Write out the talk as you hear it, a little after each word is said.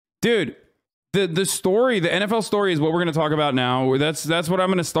Dude, the story, the NFL story is what we're going to talk about now. That's what I'm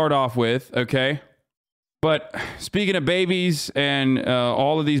going to start off with, okay? But speaking of babies and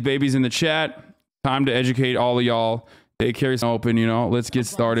all of these babies in the chat, time to educate all of y'all. Daycare's open, you know. Let's get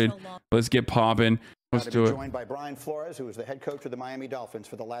started. Let's get popping. Let's do it. Joined by Brian Flores, who was the head coach of the Miami Dolphins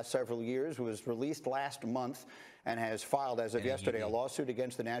for the last several years, who was released last month and has filed, as of yesterday, a lawsuit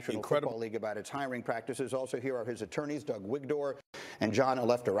against the National Football League about its hiring practices. Also, here are his attorneys, Doug Wigdor and John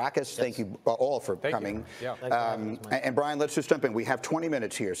Alefterakis. Yes. Thank you all for coming. Yeah. And Brian, let's just jump in. We have 20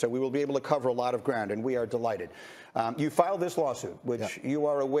 minutes here, so we will be able to cover a lot of ground, and we are delighted. You filed this lawsuit, which you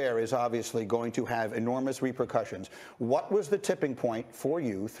are aware is obviously going to have enormous repercussions. What was the tipping point for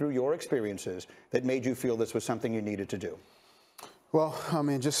you, through your experiences, that made you feel this was something you needed to do? Well, I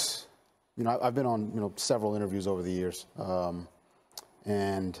mean, just, you know, I've been on, you know, several interviews over the years.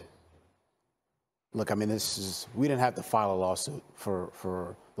 And look, I mean, we didn't have to file a lawsuit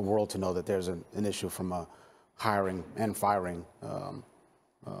for the world to know that there's an issue from a hiring and firing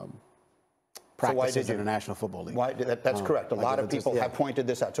practices in the National Football League. Why? That's correct. A lot of people have pointed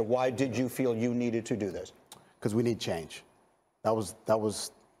this out. So why did you feel you needed to do this? Because we need change. That was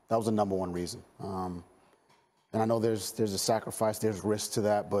the number one reason. And I know there's a sacrifice, there's risk to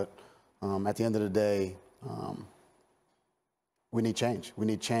that, but at the end of the day, we need change. We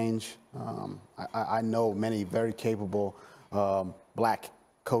need change. I know many very capable black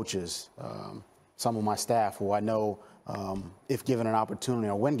coaches, some of my staff who I know, if given an opportunity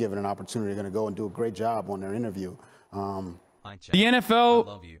or when given an opportunity, are going to go and do a great job on their interview. The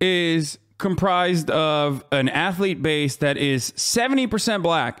NFL is comprised of an athlete base that is 70%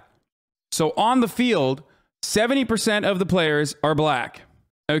 black. So on the field, 70% of the players are black.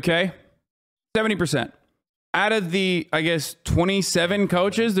 Okay? 70%. Out of the, I guess, 27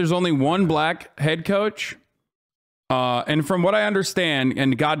 coaches, there's only one black head coach. And from what I understand,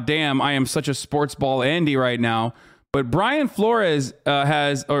 and goddamn, I am such a sports ball Andy right now, but Brian Flores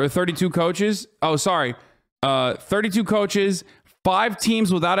has 32 coaches. Oh, sorry. 32 coaches, 5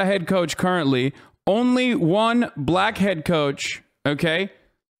 teams without a head coach currently, only one black head coach, okay?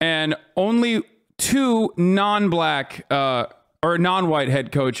 And only 2 non-black or non-white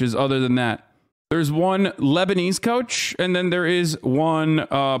head coaches other than that. There's one Lebanese coach, and then there is one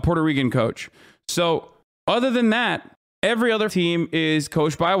Puerto Rican coach. So other than that, every other team is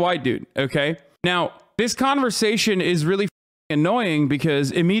coached by a white dude, okay? Now, this conversation is really annoying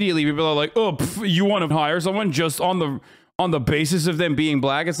because immediately people are like, oh, you want to hire someone just on the basis of them being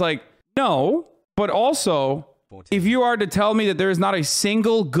black? It's like, no, but also, if you are to tell me that there is not a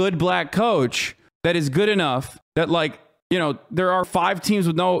single good black coach that is good enough that, like, you know, there are 5 teams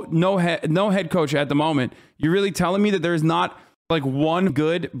with no head coach at the moment, you're really telling me that there's not like one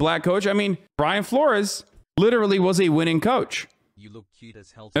good black coach? I mean, Brian Flores literally was a winning coach. You look cute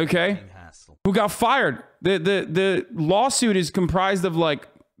as hell. Okay. Who got fired? The lawsuit is comprised of, like,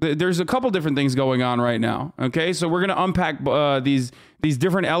 there's a couple different things going on right now. Okay, so we're gonna unpack these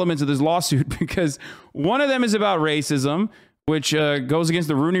different elements of this lawsuit because one of them is about racism, which goes against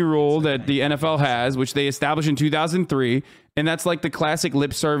the Rooney Rule that the NFL has, which they established in 2003, and that's like the classic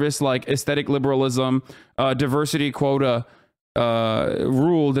lip service, like aesthetic liberalism, diversity quota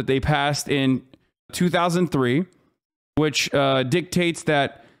rule that they passed in 2003. Which dictates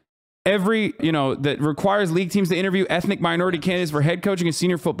that that requires league teams to interview ethnic minority candidates for head coaching and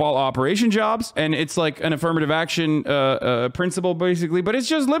senior football operation jobs. And it's like an affirmative action principle, basically. But it's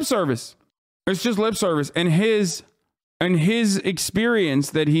just lip service. It's just lip service. And his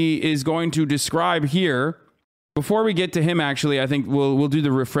experience that he is going to describe here, before we get to him, actually, I think we'll do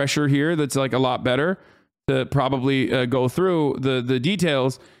the refresher here. That's like a lot better to probably go through the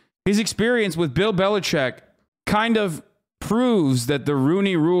details. His experience with Bill Belichick kind of proves that the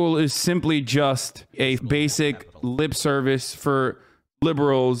Rooney Rule is simply just a basic lip service for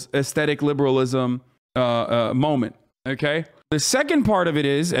liberals, aesthetic liberalism moment. Okay. The second part of it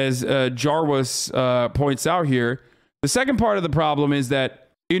is, as Jarvis points out here, the second part of the problem is that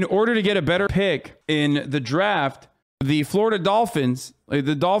in order to get a better pick in the draft, the Florida Dolphins,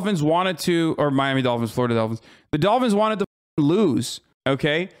 the Dolphins wanted to, or Miami Dolphins, Florida Dolphins, the Dolphins wanted to lose.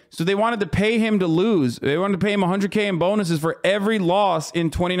 Okay, so they wanted to pay him to lose. They wanted to pay him $100K in bonuses for every loss in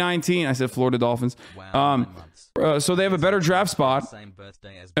 2019. I said Florida Dolphins. Wow, so they have a better draft spot.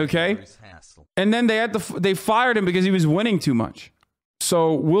 Okay, and then they fired him because he was winning too much.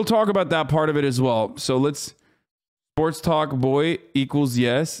 So we'll talk about that part of it as well. So let's sports talk boy equals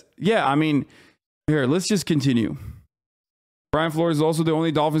yes. Yeah, I mean, here, let's just continue. Brian Flores is also the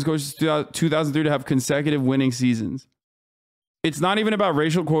only Dolphins coach since 2003 to have consecutive winning seasons. It's not even about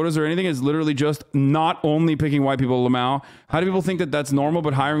racial quotas or anything. It's literally just not only picking white people. Lamau, how do people think that that's normal,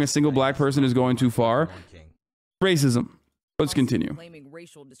 but hiring a single black person is going too far? Racism. Let's continue. Claiming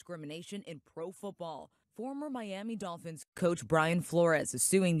racial discrimination in pro football. Former Miami Dolphins coach Brian Flores is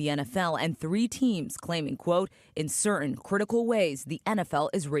suing the NFL and 3 teams, claiming, quote, in certain critical ways, the NFL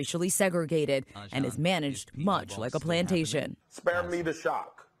is racially segregated and is managed much like a plantation. Spare me the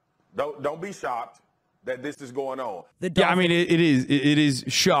shock. Don't be shocked that this is going on. Yeah, I mean, it is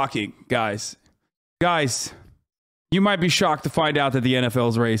shocking, guys. Guys, you might be shocked to find out that the NFL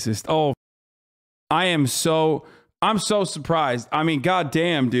is racist. Oh, I'm so surprised. I mean,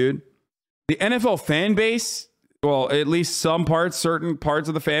 goddamn, dude. The NFL fan base, well, at least some parts, certain parts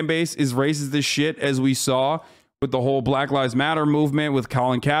of the fan base is racist as shit, as we saw with the whole Black Lives Matter movement with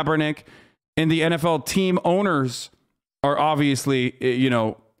Colin Kaepernick. And the NFL team owners are obviously, you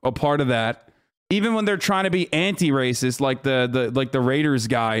know, a part of that. Even when they're trying to be anti-racist, like the Raiders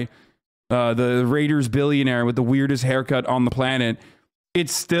guy, the Raiders billionaire with the weirdest haircut on the planet,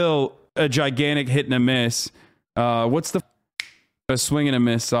 it's still a gigantic hit and a miss. What's a swing and a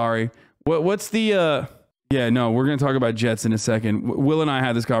miss? Sorry. What's the yeah, no, we're going to talk about Jets in a second. Will and I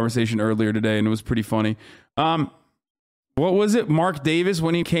had this conversation earlier today and it was pretty funny. What was it? Mark Davis,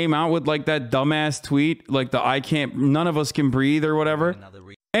 when he came out with like that dumbass tweet, like none of us can breathe or whatever.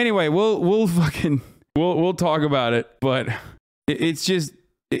 Anyway, we'll talk about it, but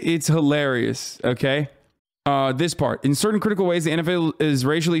it's hilarious. Okay. This part. In certain critical ways, the NFL is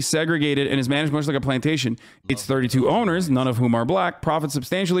racially segregated and is managed much like a plantation. Its 32 owners, none of whom are black, profit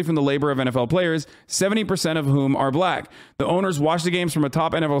substantially from the labor of NFL players, 70% of whom are black. The owners watch the games from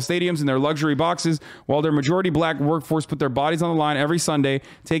atop NFL stadiums in their luxury boxes, while their majority black workforce put their bodies on the line every Sunday,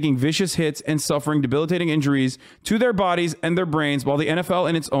 taking vicious hits and suffering debilitating injuries to their bodies and their brains, while the NFL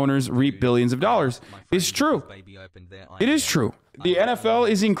and its owners reap billions of dollars. It's true. It is true. The NFL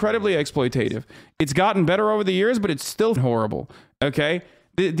is incredibly exploitative. It's gotten better over the years, but it's still horrible. Okay?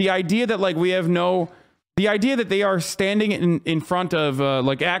 The idea that like the idea that they are standing in front of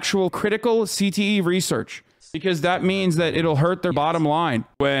like actual critical CTE research, because that means that it'll hurt their bottom line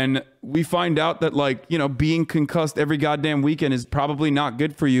when we find out that like, you know, being concussed every goddamn weekend is probably not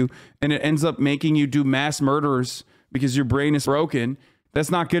good for you, and it ends up making you do mass murders because your brain is broken. That's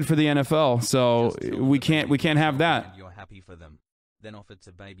not good for the NFL. So we can't have that. You're happy for them. Then offer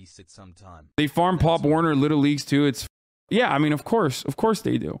to babysit sometime. They farm Pop Warner Little Leagues too. It's yeah, I mean, of course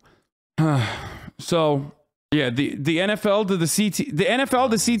they do. So yeah, the NFL to the NFL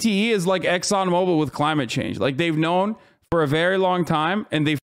to CTE is like ExxonMobil with climate change. Like they've known for a very long time, and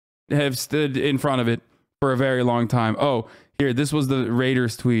they have stood in front of it for a very long time. Oh, here, this was the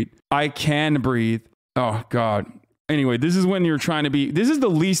Raiders tweet. I can breathe. Oh God. Anyway, this is when you're trying to be. This is the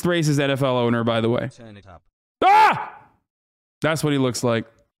least racist NFL owner, by the way. Turn it up. Ah! That's what he looks like.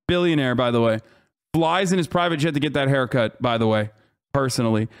 Billionaire, by the way. Flies in his private jet to get that haircut, by the way.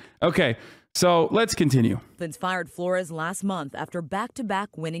 Personally. Okay, so let's continue. Dolphins fired Flores last month after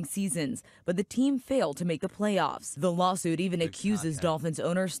back-to-back winning seasons, but the team failed to make the playoffs. The lawsuit even accuses Dolphins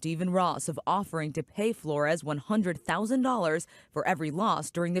owner Stephen Ross of offering to pay Flores $100,000 for every loss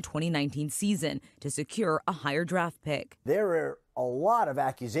during the 2019 season to secure a higher draft pick. There are a lot of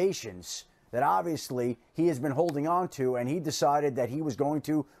accusations that obviously he has been holding on to, and he decided that he was going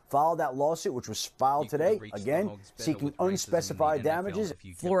to file that lawsuit, which was filed today, again, seeking unspecified damages.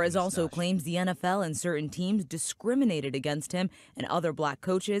 Flores also claims the NFL and certain teams discriminated against him and other black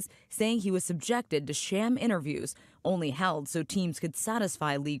coaches, saying he was subjected to sham interviews, only held so teams could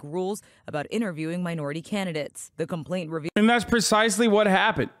satisfy league rules about interviewing minority candidates. The complaint revealed. And that's precisely what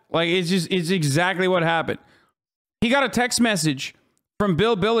happened. Like, it's exactly what happened. He got a text message from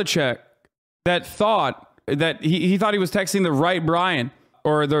Bill Belichick that thought that he thought he was texting the right Brian,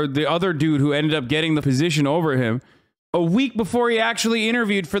 or the other dude who ended up getting the position over him, a week before he actually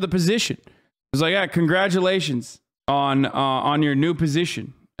interviewed for the position. It was like, yeah, congratulations on your new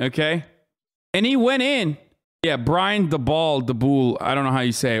position, okay? And he went in, yeah, Brian DeBool, I don't know how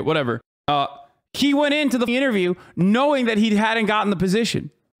you say it, whatever. He went into the interview knowing that he hadn't gotten the position.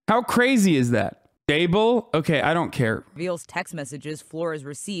 How crazy is that? Dable? Okay, I don't care. Reveals text messages Flores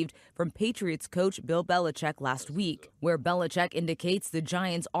received from Patriots coach Bill Belichick last week, where Belichick indicates the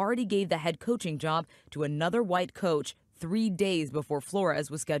Giants already gave the head coaching job to another white coach 3 days before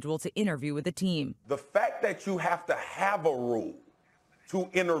Flores was scheduled to interview with the team. The fact that you have to have a rule to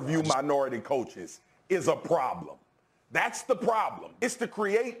interview minority coaches is a problem. That's the problem. It's to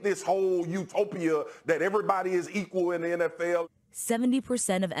create this whole utopia that everybody is equal in the NFL.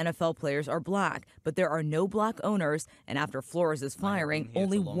 70% of NFL players are black, but there are no black owners, and after Flores' firing,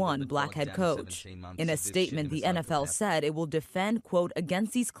 only one black head coach. In a statement, the NFL said it will defend, quote,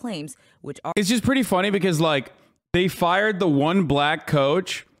 against these claims, which are... It's just pretty funny because, like, they fired the one black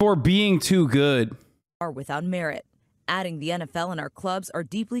coach for being too good. ...are without merit. Adding, the NFL and our clubs are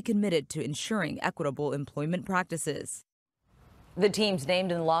deeply committed to ensuring equitable employment practices. The teams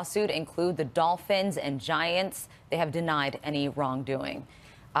named in the lawsuit include the Dolphins and Giants. They have denied any wrongdoing.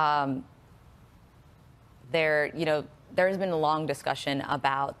 There's been a long discussion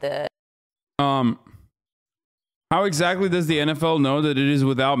about the... How exactly does the NFL know that it is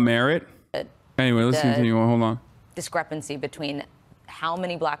without merit? Anyway, let's continue. Hold on. Discrepancy between how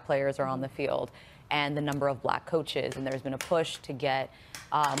many black players are on the field and the number of black coaches. And there's been a push to get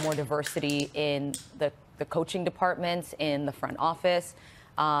more diversity in the coaching departments, in the front office.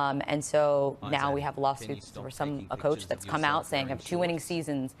 And so now we have lawsuits for a coach that's come out saying I have 2 winning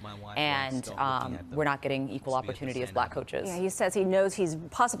seasons and we're not getting equal opportunity as black coaches. Yeah, he says he knows he's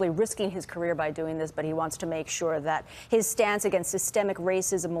possibly risking his career by doing this, but he wants to make sure that his stance against systemic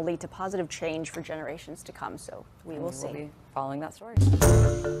racism will lead to positive change for generations to come. So we will see. We'll be following that story.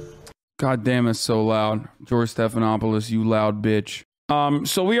 God damn, it's so loud. George Stephanopoulos, you loud bitch.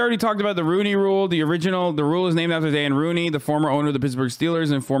 So we already talked about the Rooney Rule. The rule is named after Dan Rooney, the former owner of the Pittsburgh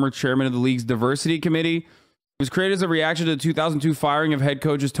Steelers and former chairman of the league's diversity committee. It was created as a reaction to the 2002 firing of head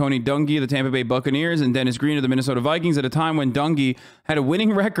coaches Tony Dungy of the Tampa Bay Buccaneers and Dennis Green of the Minnesota Vikings at a time when Dungy had a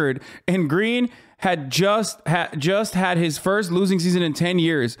winning record and Green had just had his first losing season in 10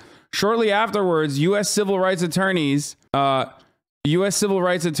 years. Shortly afterwards, U.S. civil rights attorneys,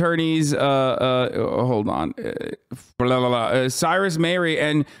 Cyrus Mary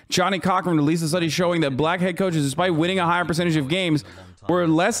and Johnny Cochran released a study showing that black head coaches, despite winning a higher percentage of games, were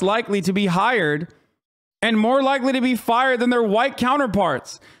less likely to be hired and more likely to be fired than their white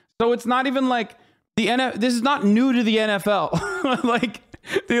counterparts. So it's not even like this is not new to the NFL. Like,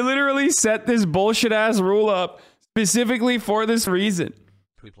 they literally set this bullshit ass rule up specifically for this reason.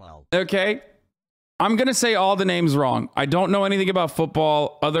 Okay? I'm going to say all the names wrong. I don't know anything about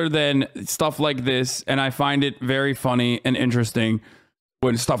football other than stuff like this, and I find it very funny and interesting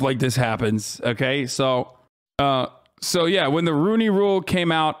when stuff like this happens. Okay? So yeah, when the Rooney Rule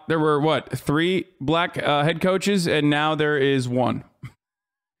came out, there were, 3 black head coaches, and now there is 1.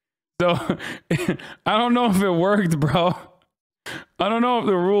 So I don't know if it worked, bro. I don't know if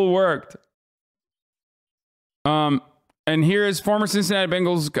the rule worked. And here is former Cincinnati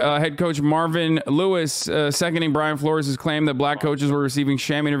Bengals head coach Marvin Lewis seconding Brian Flores' claim that black coaches were receiving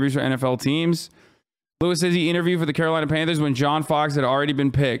sham interviews for NFL teams. Lewis says he interviewed for the Carolina Panthers when John Fox had already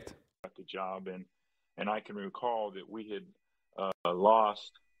been picked. The job, and I can recall that we had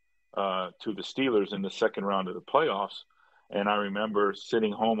lost to the Steelers in the second round of the playoffs, and I remember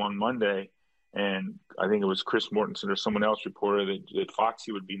sitting home on Monday, and I think it was Chris Mortensen or someone else reported that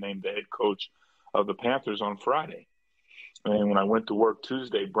Foxy would be named the head coach of the Panthers on Friday. And when I went to work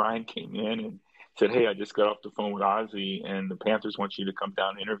Tuesday, Brian came in and said, "Hey, I just got off the phone with Ozzie, and the Panthers want you to come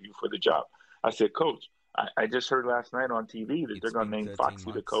down and interview for the job." I said, "Coach, I just heard last night on TV that they're going to name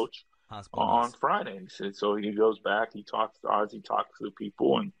Foxy the coach on Friday." He said, so he goes back, he talks to Ozzie, talks to the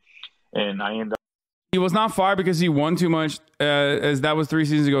people, and I end up. He was not fired because he won too much, as that was 3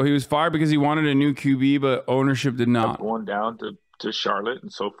 seasons ago. He was fired because he wanted a new QB, but ownership did not. Going down to Charlotte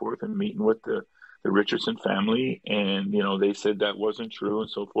and so forth and meeting with the Richardson family, and they said that wasn't true and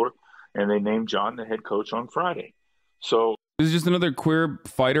so forth, and they named John the head coach on Friday. So this is just another queer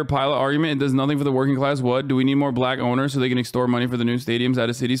fighter pilot argument. It does nothing for the working class. What do we need? More black owners so they can extort money for the new stadiums out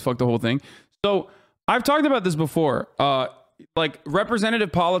of cities? Fuck the whole thing. So I've talked about this before, like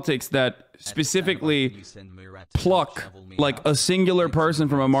representative politics that specifically pluck like a singular person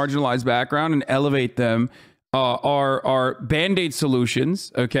from a marginalized background and elevate them are band-aid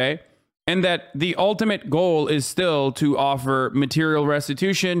solutions. Okay. And that the ultimate goal is still to offer material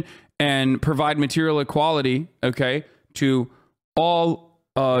restitution and provide material equality, okay, to all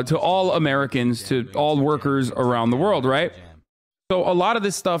Americans, to all workers around the world, right? So a lot of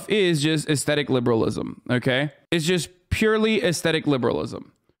this stuff is just aesthetic liberalism, okay? It's just purely aesthetic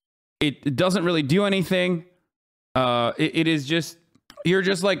liberalism. It doesn't really do anything. It is just, you're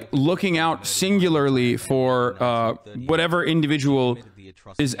just like looking out singularly for whatever individual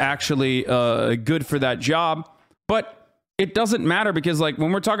is actually good for that job. But it doesn't matter because like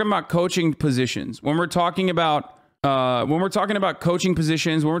when we're talking about coaching positions, when we're talking about coaching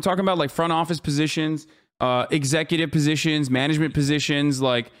positions, when we're talking about like front office positions, executive positions, management positions,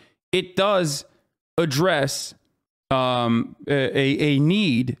 like it does address a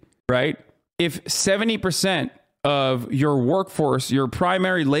need, right? If 70% of your workforce, your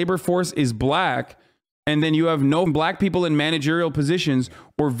primary labor force is black, and then you have no black people in managerial positions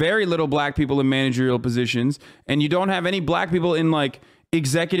or very little black people in managerial positions, and you don't have any black people in like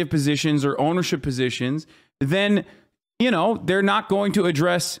executive positions or ownership positions, then, you know, they're not going to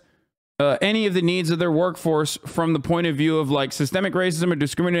address any of the needs of their workforce from the point of view of like systemic racism or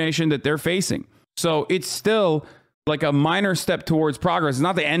discrimination that they're facing. So it's still like a minor step towards progress. It's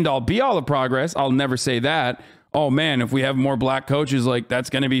not the end all be all of progress. I'll never say that. Oh man, if we have more black coaches, like that's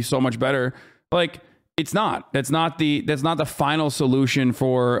going to be so much better. Like it's not. That's not the final solution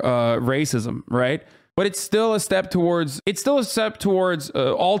for racism, right? But it's still a step towards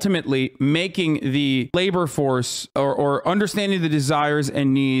ultimately making the labor force or understanding the desires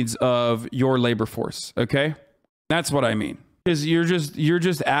and needs of your labor force. Okay, that's what I mean. Because you're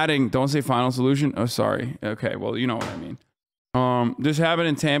just adding. Don't say final solution. Oh, sorry. Okay, well, you know what I mean. This happened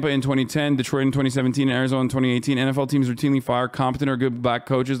in Tampa in 2010, Detroit in 2017, and Arizona in 2018. NFL teams routinely fire competent or good black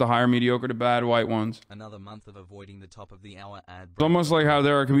coaches to hire mediocre to bad white ones. Another month of avoiding the top of the hour ad. It's almost like how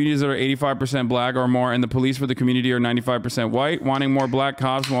there are communities that are 85% black or more, and the police for the community are 95% white. Wanting more black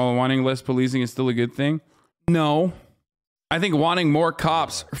cops while wanting less policing is still a good thing? No. I think wanting more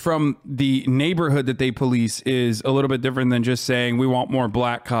cops from the neighborhood that they police is a little bit different than just saying we want more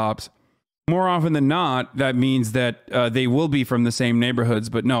black cops. More often than not, that means that they will be from the same neighborhoods.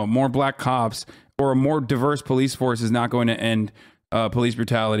 But no, more black cops or a more diverse police force is not going to end police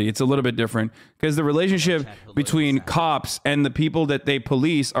brutality. It's a little bit different because the relationship between cops and the people that they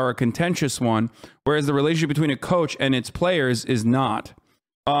police are a contentious one, whereas the relationship between a coach and its players is not.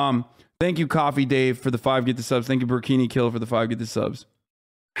 Thank you, Coffee Dave, for the 5 get the subs. Thank you, Burkini Kill, for the 5 get the subs.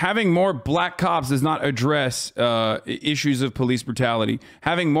 Having more black cops does not address issues of police brutality.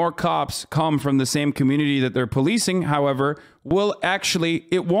 Having more cops come from the same community that they're policing, however,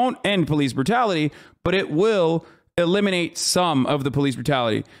 it won't end police brutality, but it will eliminate some of the police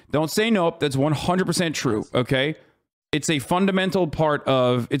brutality. Don't say nope. That's 100% true. Okay. It's a fundamental part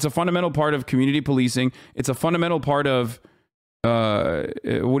of community policing. It's a fundamental part of, what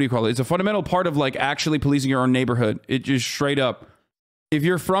do you call it? It's a fundamental part of like actually policing your own neighborhood. It just straight up. If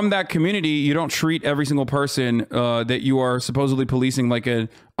you're from that community, you don't treat every single person that you are supposedly policing like an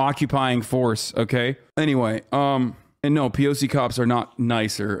occupying force, okay? Anyway, and no, POC cops are not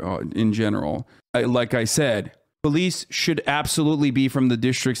nicer in general. Like I said, police should absolutely be from the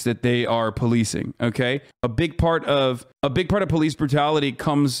districts that they are policing, okay? A big part of police brutality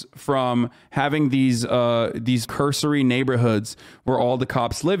comes from having these cursory neighborhoods where all the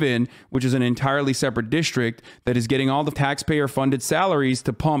cops live in, which is an entirely separate district that is getting all the taxpayer funded salaries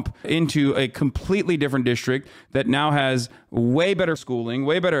to pump into a completely different district that now has way better schooling,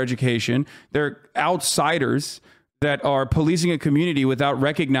 way better education. They're outsiders that are policing a community without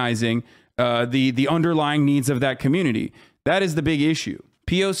recognizing the underlying needs of that community. That is the big issue.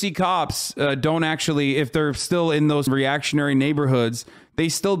 POC cops don't actually, if they're still in those reactionary neighborhoods, they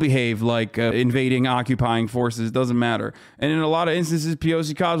still behave like invading, occupying forces. It doesn't matter. And in a lot of instances,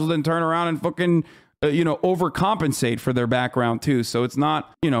 POC cops will then turn around and fucking, overcompensate for their background too. So it's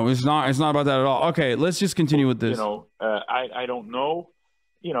not, it's not about that at all. Okay, let's just continue with this. I don't know.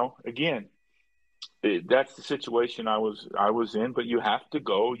 Again, that's the situation I was in, but you have to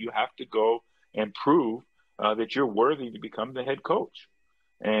go and prove that you're worthy to become the head coach.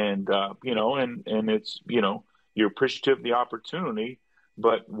 And, and it's, you're appreciative of the opportunity,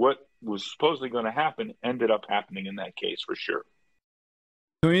 but what was supposedly going to happen ended up happening in that case for sure.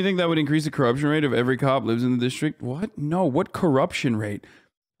 Don't you think that would increase the corruption rate if every cop lives in the district? What? No, what corruption rate?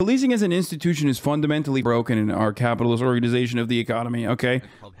 Policing as an institution is fundamentally broken in our capitalist organization of the economy, okay?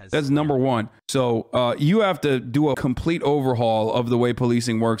 That's number one. So you have to do a complete overhaul of the way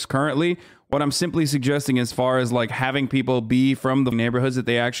policing works currently. What I'm simply suggesting as far as like having people be from the neighborhoods that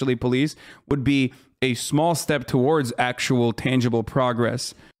they actually police would be a small step towards actual tangible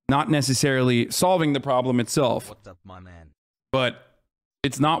progress, not necessarily solving the problem itself. What's up, my man? But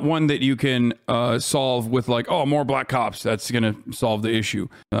it's not one that you can solve with like, oh, more black cops. That's going to solve the issue.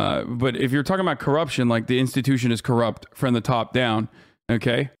 But if you're talking about corruption, like the institution is corrupt from the top down.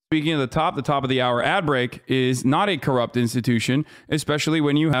 Okay. Speaking of the top of the hour ad break is not a corrupt institution, especially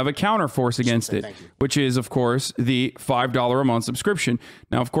when you have a counterforce against it, which is, of course, the $5 a month subscription.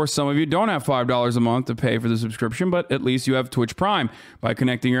 Now, of course, some of you don't have $5 a month to pay for the subscription, but at least you have Twitch Prime. By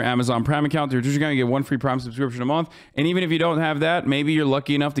connecting your Amazon Prime account to your Twitch account, you get one free Prime subscription a month. And even if you don't have that, maybe you're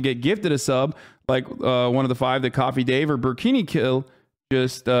lucky enough to get gifted a sub, like one of the 5 that Coffee Dave or Burkini Kill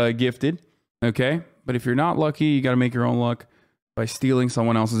just gifted. Okay. But if you're not lucky, you got to make your own luck by stealing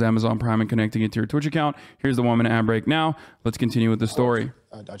someone else's Amazon Prime and connecting it to your Twitch account. Here's the 1 minute ad break now. Let's continue with the story.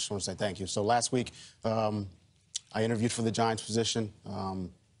 I just want to say thank you. So last week, I interviewed for the Giants position.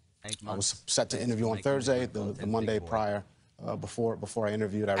 I was set to interview on Thursday, the Monday prior. Before I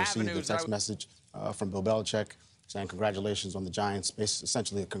interviewed, I received a text message from Bill Belichick saying congratulations on the Giants,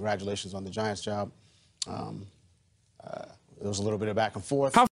 essentially congratulations on the Giants job. There was a little bit of back and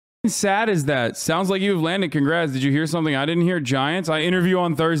forth. How sad is that? Sounds like you've landed. Congrats. Did you hear something I didn't hear? Giants? I interview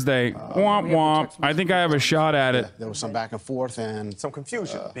on Thursday. Womp womp. I think I have a shot at it. Yeah, there was some back and forth and some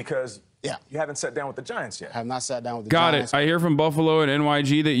confusion because you haven't sat down with the Giants yet. I have not sat down with the Got Giants. it. I hear from Buffalo and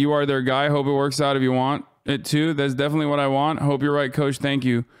NYG that you are their guy. Hope it works out if you want it too. That's definitely what I want. Hope you're right, Coach. Thank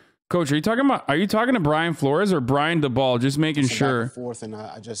you. Coach, are you talking to Brian Flores or Brian DeBall? Just making sure. Back and forth, and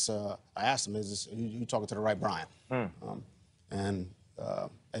I asked him, "Is you talking to the right Brian?"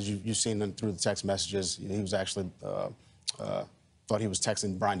 As you've seen through the text messages, he was actually thought he was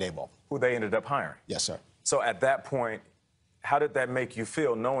texting Brian Daboll, who they ended up hiring. Yes, sir. So at that point, how did that make you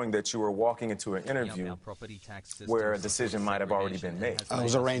feel, knowing that you were walking into an interview where a decision might have already been made? It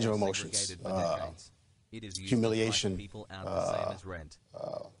was a range of emotions: humiliation,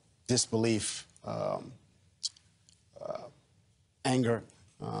 disbelief, anger.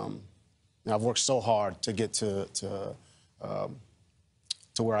 I've worked so hard to get to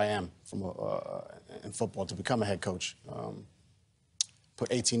where I am in football, to become a head coach. Put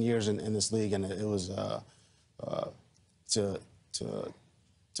 18 years in this league, and it was to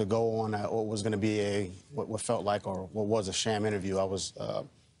go on what was going to be what felt like or what was a sham interview. I was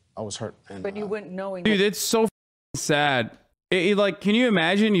hurt. And, but you wouldn't knowing. Dude, it's so sad. Can you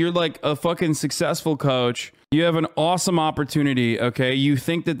imagine you're like a fucking successful coach. You have an awesome opportunity, okay? You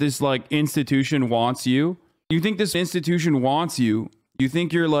think that this institution wants you. You think this institution wants you. You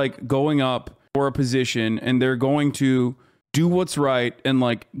think you're going up for a position and they're going to do what's right and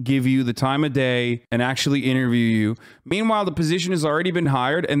give you the time of day and actually interview you. Meanwhile, the position has already been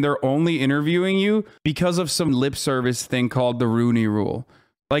hired and they're only interviewing you because of some lip service thing called the Rooney Rule.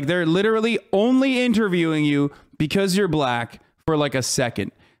 They're literally only interviewing you because you're black for a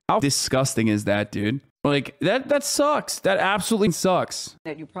second. How disgusting is that, dude? That sucks. That absolutely sucks.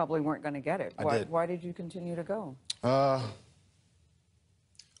 That you probably weren't going to get it. Why did you continue to go? I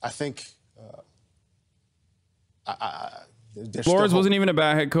think Flores wasn't even a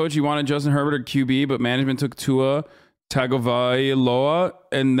bad head coach. He wanted Justin Herbert or QB, but management took Tua Tagovailoa,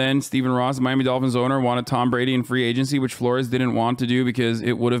 and then Stephen Ross, the Miami Dolphins owner, wanted Tom Brady in free agency, which Flores didn't want to do because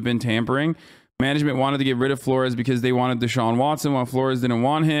it would have been tampering. Management wanted to get rid of Flores because they wanted Deshaun Watson, while Flores didn't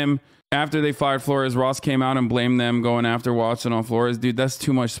want him. After they fired Flores, Ross came out and blamed them going after Watson on Flores. Dude, that's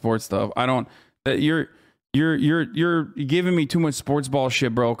too much sports stuff. You're giving me too much sports ball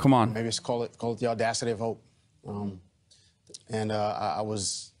shit, bro. Come on. Maybe it's call it the audacity of hope.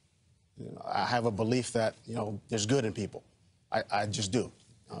 I have a belief that there's good in people. I just do.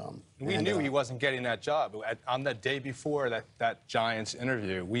 We knew he wasn't getting that job. On the day before that Giants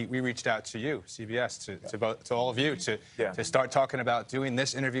interview, we reached out to you, CBS, to all of you, to start talking about doing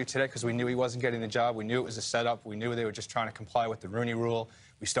this interview today because we knew he wasn't getting the job. We knew it was a setup. We knew they were just trying to comply with the Rooney Rule.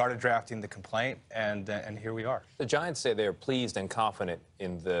 We started drafting the complaint, and here we are. The Giants say they're pleased and confident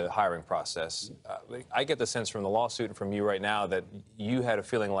in the hiring process. I get the sense from the lawsuit and from you right now that you had a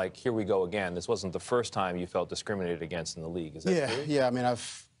feeling like, here we go again. This wasn't the first time you felt discriminated against in the league. Is that true? Yeah.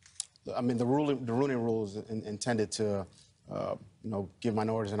 The Rooney Rule is intended to, give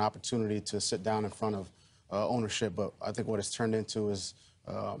minorities an opportunity to sit down in front of ownership. But I think what it's turned into is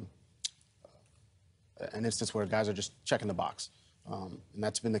an instance where guys are just checking the box. And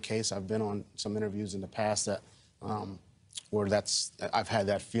that's been the case. I've been on some interviews in the past that where I've had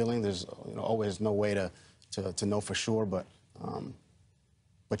that feeling. There's always no way to know for sure, but and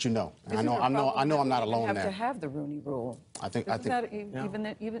I know I'm not alone there. You have to have the Rooney Rule.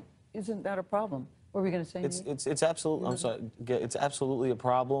 Isn't that a problem? What were we going to say? It's absolutely. I'm sorry. It's absolutely a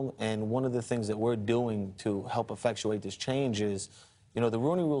problem. And one of the things that we're doing to help effectuate this change is, the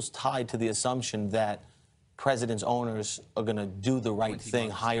Rooney Rule's tied to the assumption that presidents, owners are going to do the right thing,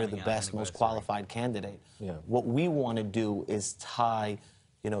 hire the best, most qualified candidate. Yeah. What we want to do is tie,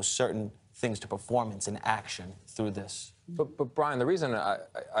 certain things to performance and action through this. But Brian, the reason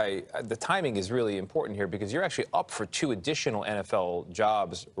the timing is really important here because you're actually up for 2 additional NFL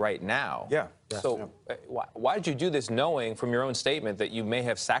jobs right now. Yeah. So why did you do this knowing from your own statement that you may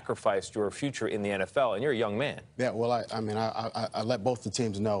have sacrificed your future in the NFL, and you're a young man? Yeah. Well, I let both the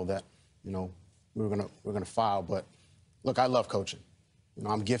teams know that, we're gonna file. But look, I love coaching.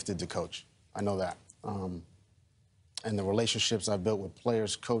 I'm gifted to coach. I know that. And the relationships I've built with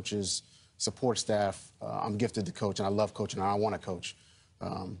players, coaches, support staff, I'm gifted to coach, and I love coaching, and I want to coach.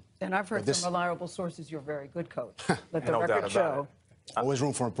 And I've heard from reliable sources you're a very good coach. Let the record show. Always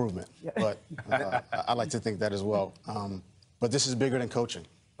room for improvement, but I like to think that as well. But this is bigger than coaching.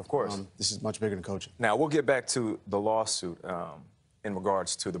 Of course. This is much bigger than coaching. Now, we'll get back to the lawsuit in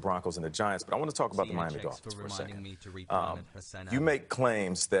regards to the Broncos and the Giants, but I want to talk about the Miami Dolphins for a second. You make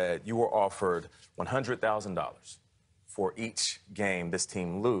claims that you were offered $100,000 for each game this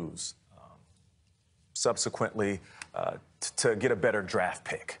team lose, subsequently to get a better draft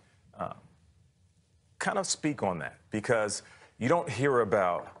pick. Kind of speak on that, because you don't hear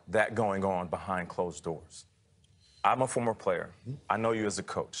about that going on behind closed doors. I'm a former player. I know you as a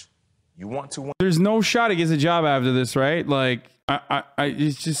coach. You want to win. There's no shot he gets a job after this, right? Like,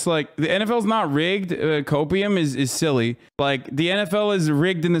 it's just like the NFL's not rigged. Copium is silly. Like, the NFL is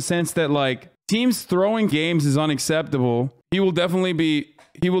rigged in the sense that, like, teams throwing games is unacceptable. He will definitely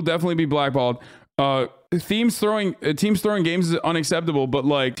be blackballed. Teams throwing games is unacceptable, but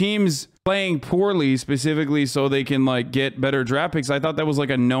like teams playing poorly specifically so they can like get better draft picks, I thought that was like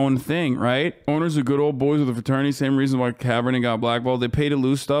a known thing, right? Owners are good old boys with a fraternity. Same reason why Kaepernick got blackballed. They pay to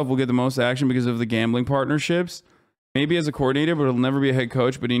lose stuff. Will get the most action because of the gambling partnerships. Maybe as a coordinator, but he'll never be a head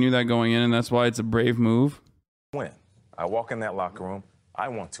coach. But he knew that going in, and that's why it's a brave move. Win. I walk in that locker room. I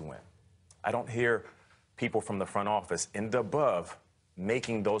want to win. I don't hear people from the front office and above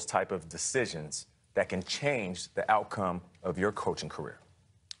making those type of decisions that can change the outcome of your coaching career.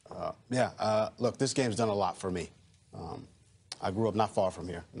 Look, this game's done a lot for me. I grew up not far from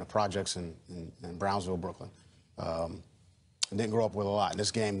here, in the projects in Brownsville, Brooklyn. And didn't grow up with a lot.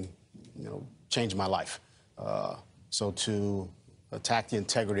 This game, changed my life. So to attack the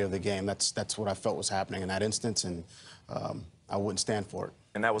integrity of the game, that's what I felt was happening in that instance, and I wouldn't stand for it.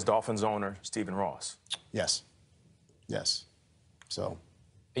 And that was Dolphins owner Stephen Ross. Yes. So.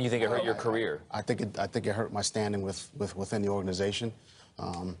 And you think it hurt your career? I think it hurt my standing within the organization,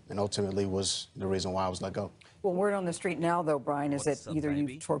 and ultimately was the reason why I was let go. Well, word on the street now, though, Brian, is that either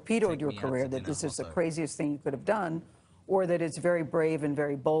you torpedoed your career, that this is the craziest thing you could have done, or that it's very brave and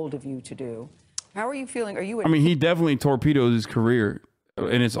very bold of you to do. How are you feeling? Are you? I mean, he definitely torpedoed his career,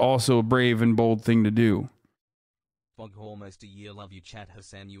 and it's also a brave and bold thing to do. Almost a year. Love you, chat.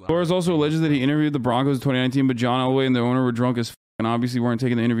 Hassan, you Flores also alleges that he interviewed the Broncos in 2019, but John Elway and the owner were drunk as f and obviously weren't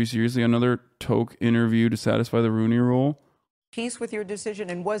taking the interview seriously. Another toke interview to satisfy the Rooney Rule. Peace with your decision,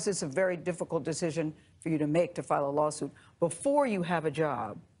 and was this a very difficult decision for you to make to file a lawsuit before you have a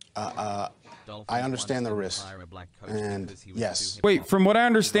job? I understand the risk, and yes. Wait, from what I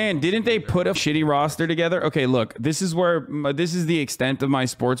understand, didn't they put a shitty roster together? Okay, look, this is the extent of my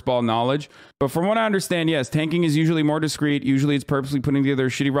sports ball knowledge. But from what I understand, yes, tanking is usually more discreet. Usually it's purposely putting together a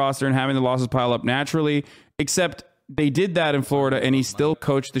shitty roster and having the losses pile up naturally, except they did that in Florida, and he still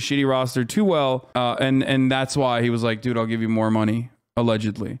coached the shitty roster too well, and that's why he was like, dude, I'll give you more money,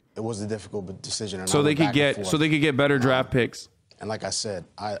 allegedly. It was a difficult decision. So they could get better draft picks. And like I said,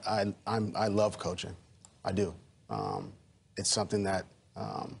 I love coaching. I do. It's something that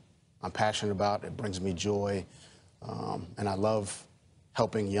I'm passionate about. It brings me joy, and I love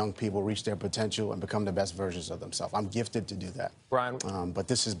helping young people reach their potential and become the best versions of themselves. I'm gifted to do that. Brian, but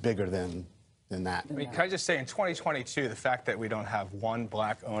this is bigger than that. I mean, can I just say, in 2022, the fact that we don't have one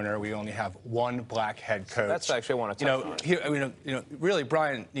black owner, we only have one black head coach. That's actually I want to touch on. Really,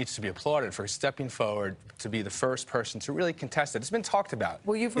 Brian needs to be applauded for stepping forward to be the first person to really contest it. It's been talked about.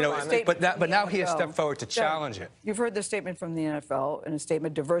 Well, you've heard the statement but now he has stepped forward to challenge it. You've heard the statement from the NFL, and a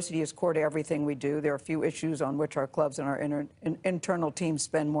statement: diversity is core to everything we do. There are a few issues on which our clubs and our internal teams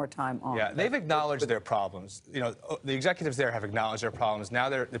spend more time on. Yeah, they've acknowledged their problems. The executives there have acknowledged their problems. Now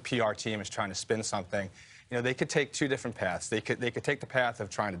the PR team is trying to spin something. They could take two different paths. They could take the path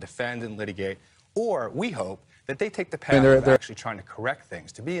of trying to defend and litigate, or we hope that they take the path of actually trying to correct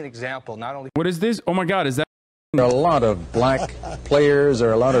things, to be an example not only. What is this? Oh my God, is that? There are a lot of black players. There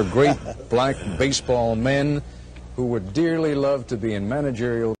are a lot of great black baseball men who would dearly love to be in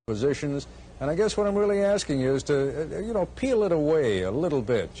managerial positions. And I guess what I'm really asking you is to, peel it away a little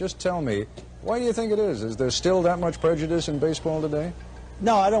bit. Just tell me, why do you think it is? Is there still that much prejudice in baseball today?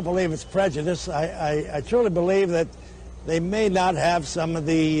 No, I don't believe it's prejudice. I truly believe that they may not have some of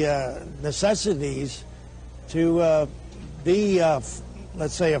the necessities to be,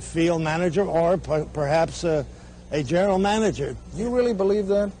 let's say, a field manager or perhaps a general manager. You really believe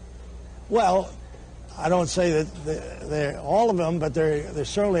that? Well, I don't say that they're all of them, but they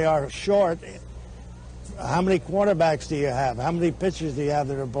certainly are short. How many quarterbacks do you have? How many pitchers do you have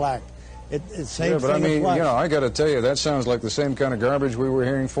that are black? It same yeah, but I thing mean, applies. you know, I got to tell you, that sounds like the same kind of garbage we were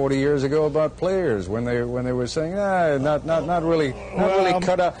hearing 40 years ago about players when they were saying, not really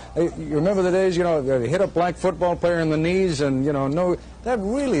cut out. You remember the days, you know, they hit a black football player in the knees, and you know, no, that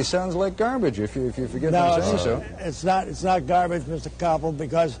really sounds like garbage. If you forget to say so. It's not garbage, Mr. Koppel,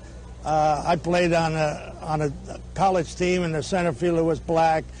 because I played on a college team, and the center fielder was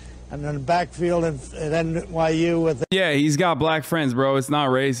black. And then the backfield at NYU with... Yeah, he's got black friends, bro. It's not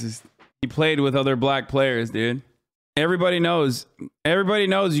racist. He played with other black players, dude. Everybody knows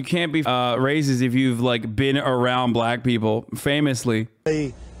you can't be racist if you've, like, been around black people, famously.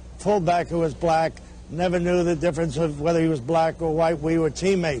 The fullback who was black never knew the difference of whether he was black or white. We were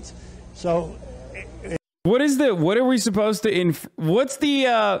teammates. So... What are we supposed to...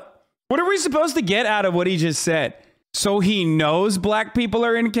 what are we supposed to get out of what he just said? So he knows black people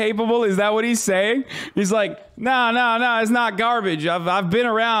are incapable? Is that what he's saying? He's like, no, it's not garbage. I've been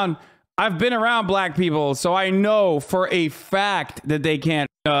around black people, so I know for a fact that they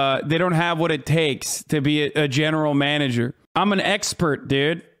don't have what it takes to be a general manager. I'm an expert,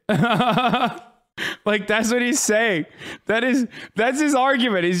 dude. Like, that's what he's saying. That's his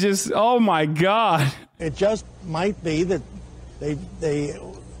argument. He's just, oh my God. It just might be that they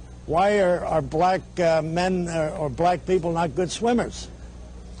why are black men or black people not good swimmers?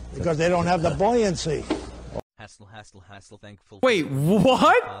 Because they don't have the buoyancy. Hassle, thankful. Wait,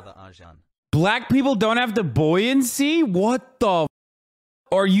 what? Black people don't have the buoyancy? What the?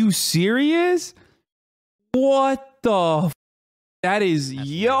 Are you serious? What the? That is,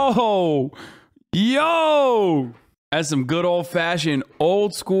 yo. That's some good old-fashioned,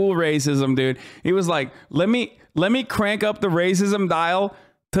 old-school racism, dude. He was like, let me crank up the racism dial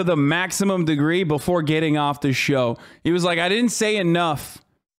to the maximum degree before getting off the show. He was like, I didn't say enough.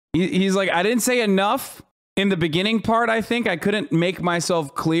 He's like, I didn't say enough in the beginning part. I think I couldn't make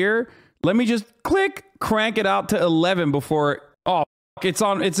myself clear. Let me just crank it out to 11 before. Oh, it's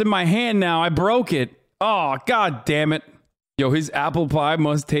in my hand now. I broke it. Oh, God damn it. Yo, his apple pie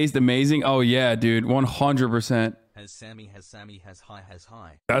must taste amazing. Oh yeah, dude, 100%. Has Sammy, has high.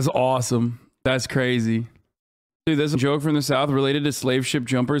 That's awesome. That's crazy. Dude, there's a joke from the South related to slave ship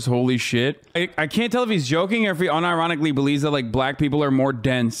jumpers. Holy shit. I can't tell if he's joking or if he unironically believes that, like, black people are more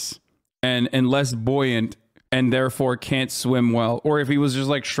dense and less buoyant and therefore can't swim well. Or if he was just,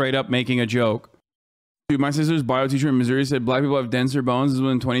 like, straight up making a joke. Dude, my sister's bio teacher in Missouri said black people have denser bones. This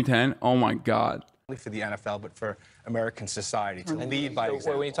was in 2010. Oh my God. For the NFL, but for American society to lead by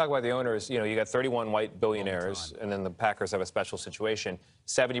example. When you talk about the owners, you know, you got 31 white billionaires, and then the Packers have a special situation.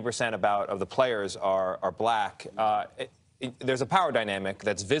 70% of the players are black. There's a power dynamic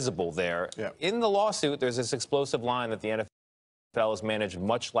that's visible there. Yeah. In the lawsuit, there's this explosive line that the NFL is managed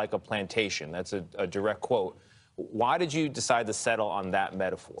much like a plantation. That's a direct quote. Why did you decide to settle on that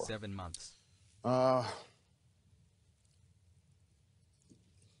metaphor? 7 months. I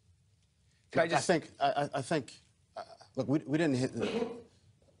think. Look, we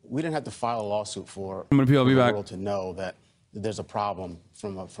didn't have to file a lawsuit for the world to know that there's a problem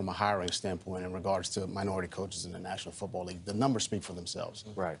from a hiring standpoint in regards to minority coaches in the National Football League. The numbers speak for themselves.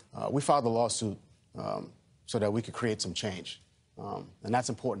 Right. We filed the lawsuit so that we could create some change, and that's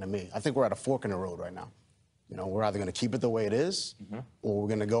important to me. I think we're at a fork in the road right now. You know, we're either going to keep it the way it is, or we're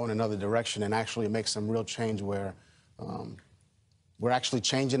going to go in another direction and actually make some real change where. We're actually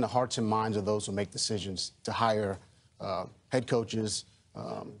changing the hearts and minds of those who make decisions to hire head coaches,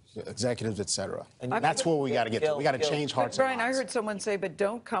 executives, et cetera. And that's where we got to get to. We got to change hearts and minds. Brian, I heard someone say, but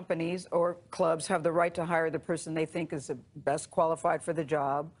don't companies or clubs have the right to hire the person they think is the best qualified for the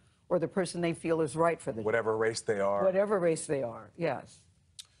job or the person they feel is right for the job? Whatever race they are. Whatever race they are, yes.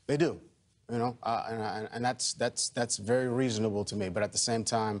 They do, you know, and that's very reasonable to me. But at the same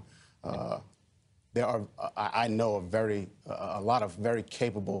time, there are, I know a lot of very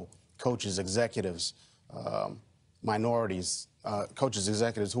capable coaches, executives, minorities, coaches,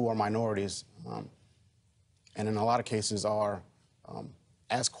 executives who are minorities, and in a lot of cases are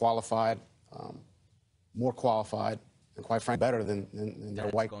as qualified, more qualified, and quite frankly, better than their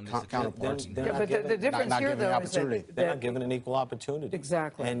white counterparts. But the difference here, though, is that they're not given an equal opportunity.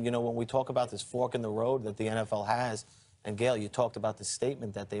 Exactly. And, you know, when we talk about this fork in the road that the NFL has, and Gail, you talked about the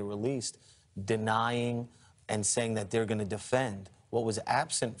statement that they released, denying and saying that they're going to defend. What was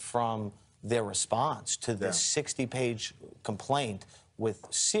absent from their response to this 60-page complaint with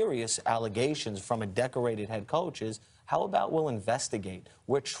serious allegations from a decorated head coach is, how about we'll investigate?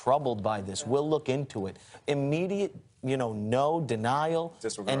 We're troubled by this. We'll look into it. Immediate, you know, no denial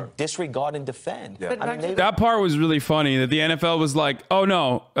and disregard and defend. Yeah. I mean, that part was really funny that the NFL was like, oh,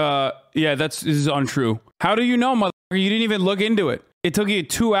 no, yeah, this is untrue. How do you know, motherfucker? You didn't even look into it. It took you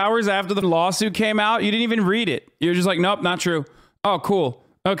 2 hours after the lawsuit came out. You didn't even read it. You're just like, nope, not true. Oh, cool.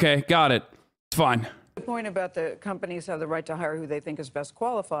 Okay, got it. It's fine. The point about the companies have the right to hire who they think is best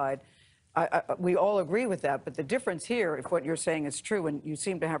qualified, we all agree with that. But the difference here, if what you're saying is true and you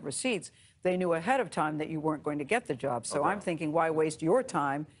seem to have receipts, they knew ahead of time that you weren't going to get the job. So I'm thinking, why waste your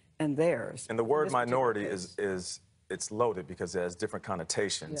time and theirs? And the word minority is it's loaded because it has different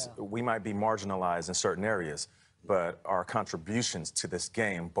connotations. Yeah. We might be marginalized in certain areas, but our contributions to this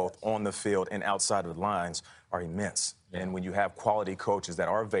game, both on the field and outside of the lines, are immense. Yeah. And when you have quality coaches that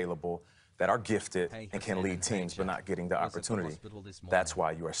are available, that are gifted and can lead teams but not getting the opportunity, that's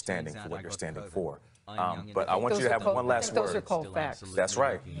why you are standing for what you're standing for. But I want you to have one last word. Those are cold facts. That's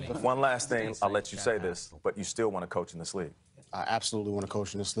right. One last thing, I'll let you say this, but you still want to coach in this league. I absolutely want to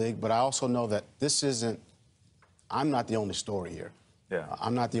coach in this league, but I also know that I'm not the only story here. Yeah.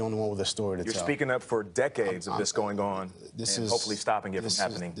 I'm not the only one with a story to tell. You're speaking up for decades of this going on and hopefully stopping it from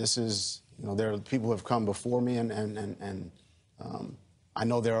happening. This is, there are people who have come before me, and I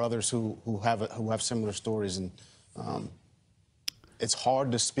know there are others who have similar stories, and it's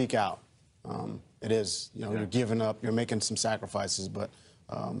hard to speak out. It is, you're giving up, you're making some sacrifices, but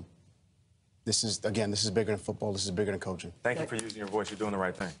this is bigger than football. This is bigger than coaching. Thank you for using your voice. You're doing the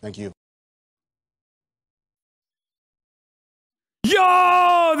right thing. Thank you.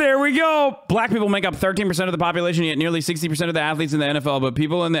 Yo, there we go. Black people make up 13% of the population, yet nearly 60% of the athletes in the NFL. But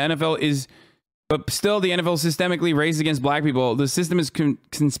people in the NFL but still the NFL systemically racist against black people. The system is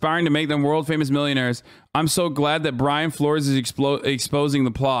conspiring to make them world famous millionaires. I'm so glad that Brian Flores is exposing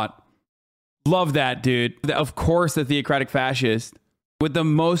the plot. Love that, dude. Of course, the theocratic fascist with the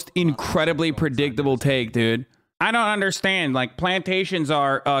most incredibly predictable take, dude. I don't understand. Like, plantations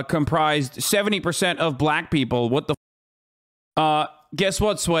are comprised 70% of black people. What the guess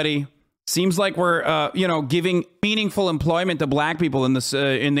what, Sweaty? Seems like we're, giving meaningful employment to black people in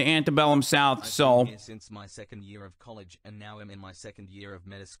the antebellum South. So, since my second year of college, and now I'm in my second year of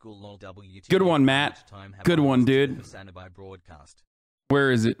med school. Good one, Matt. Good one, dude.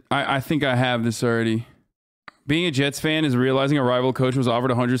 Where is it? I think I have this already. Being a Jets fan is realizing a rival coach was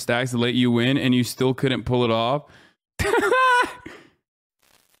offered 100 stacks to let you win, and you still couldn't pull it off.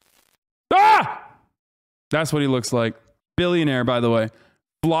 Ah! That's what he looks like. Billionaire, by the way.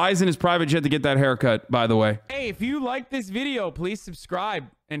 Flies in his private jet to get that haircut, by the way. Hey, if you like this video, please subscribe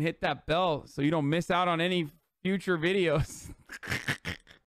and hit that bell so you don't miss out on any future videos.